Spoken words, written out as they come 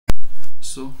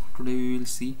So today we will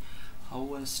see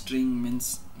how a string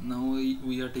means. Now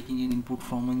we are taking an input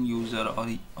from a user or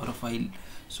a file.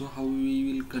 So how we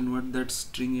will convert that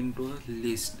string into a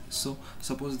list. So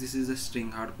suppose this is a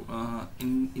string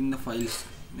in the files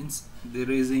means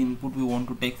there is an input we want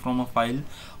to take from a file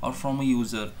or from a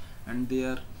user, and they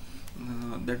are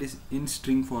that is in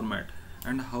string format.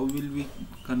 And how will we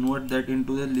convert that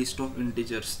into the list of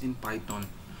integers in Python?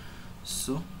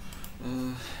 So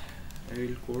I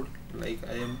will code like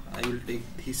I will take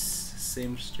this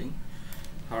same string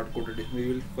hard coded. We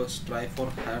will first try for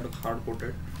hard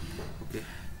coded. Okay,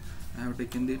 I have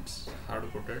taken this hard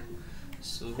coded.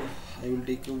 So I will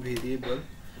take a variable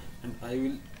and I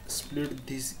will split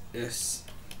this s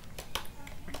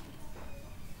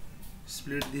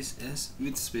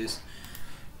with space.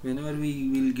 Whenever we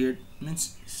will get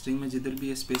means string में जिधर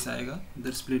भी space आएगा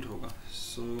उधर split होगा.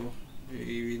 So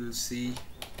we will see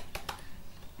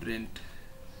print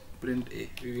a.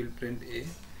 We will print a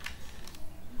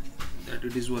that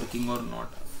it is working or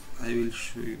not. I will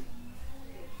show you.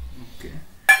 Okay,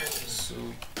 so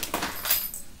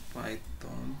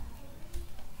Python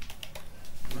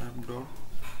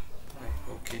map.py.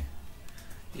 okay,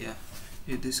 yeah,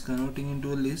 it is converting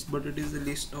into a list, but it is a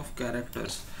list of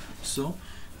characters. So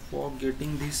for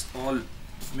getting this all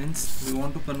means we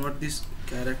want to convert these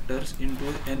characters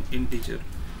into an integer.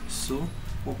 So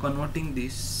for converting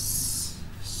this,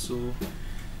 so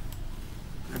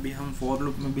अभी हम for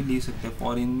loop में भी ले सकते हैं,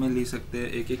 for in में ले सकते हैं,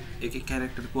 एक एक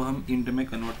कैरेक्टर को हम इंट में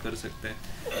कन्वर्ट कर सकते हैं.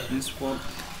 Means for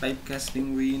type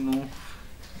casting we know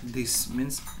this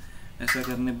means ऐसा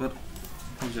करने पर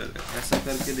हो जाएगा. ऐसा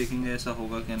करके देखेंगे ऐसा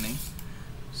होगा क्या नहीं.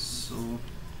 सो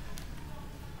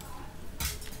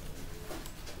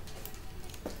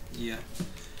या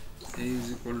a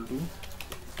is equal to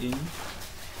in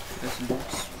s dot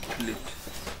split.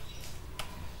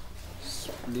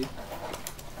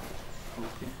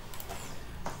 Okay,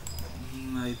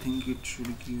 I think it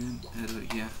should give an error.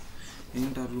 Yeah,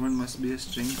 int argument must be a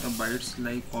string, a bytes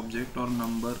like object or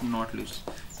number, not list.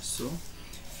 So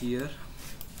here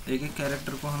एक एक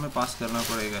character को हमें पास करना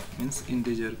पड़ेगा means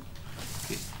integer.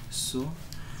 Okay, so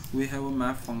we have a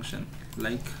map function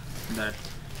like that.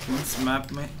 Means map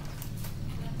में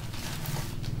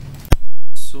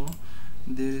so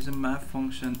there is a map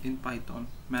function in Python.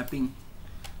 Mapping,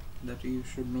 that you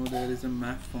should know, there is a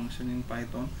map function in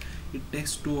Python. It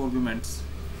takes two arguments.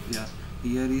 Yeah,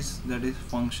 here is that is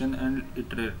function and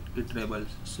iterables.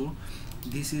 So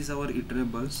this is our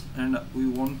iterables and we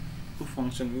want to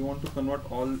function, we want to convert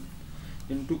all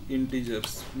into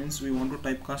integers. Means we want to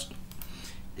typecast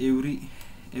every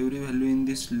value in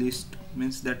this list,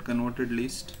 means that converted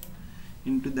list,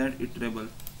 into that iterable.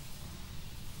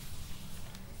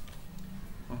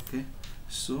 Okay,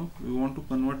 so we want to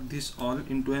convert this all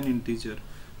into an integer,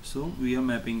 so we are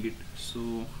mapping it.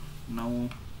 So now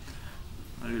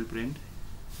I will print.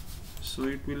 So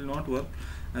it will not work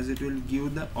as it will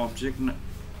give the object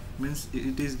means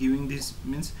it is giving this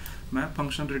means map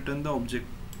function return the object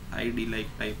id like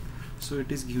type, so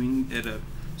it is giving error.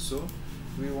 So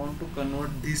we want to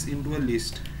convert this into a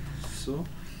list. So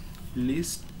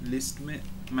list में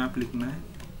map लिखना है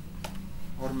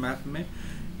और map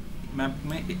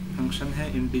में एक function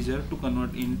है integer to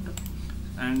convert int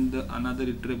and the another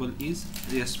iterable is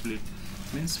split.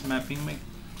 means mapping में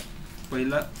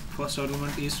पहला first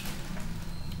argument is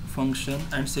function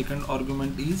and second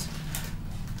argument is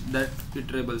that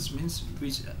iterables, means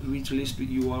which list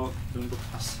you are going to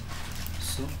pass.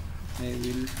 So I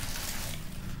will,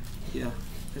 yeah,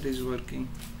 it is working.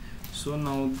 So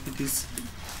now it is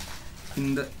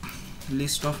in the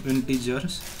list of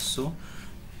integers. So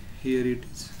here it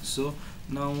is. So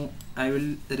now I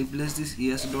will replace this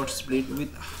es dot split with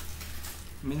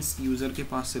means user के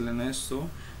पास से लेना है. So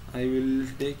I will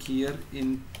take here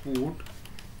input,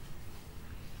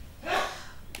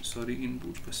 sorry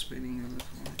input का spelling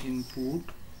input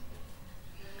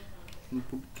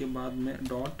के बाद में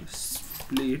dot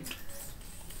split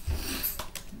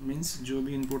means जो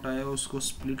भी input आया उसको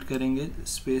split करेंगे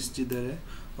space जिधर है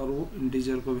और वो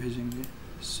integer को भेजेंगे.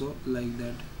 So like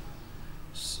that.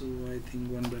 So I think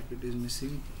one bracket is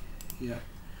missing. Yeah,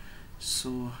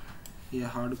 so ये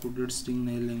hard coded string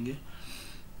नहीं लेंगे.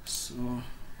 So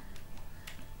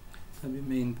अभी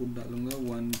मैं input डालूँगा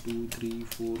 1 2 3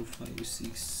 4 5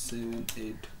 6 7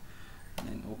 8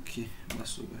 9. okay,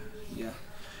 बस हो गया. Yeah,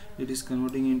 it is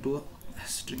converting into a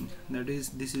string. That is,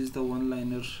 this is the one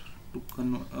liner to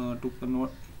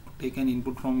take an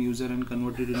input from user and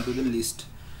convert it into the list.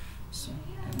 So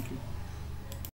thank you.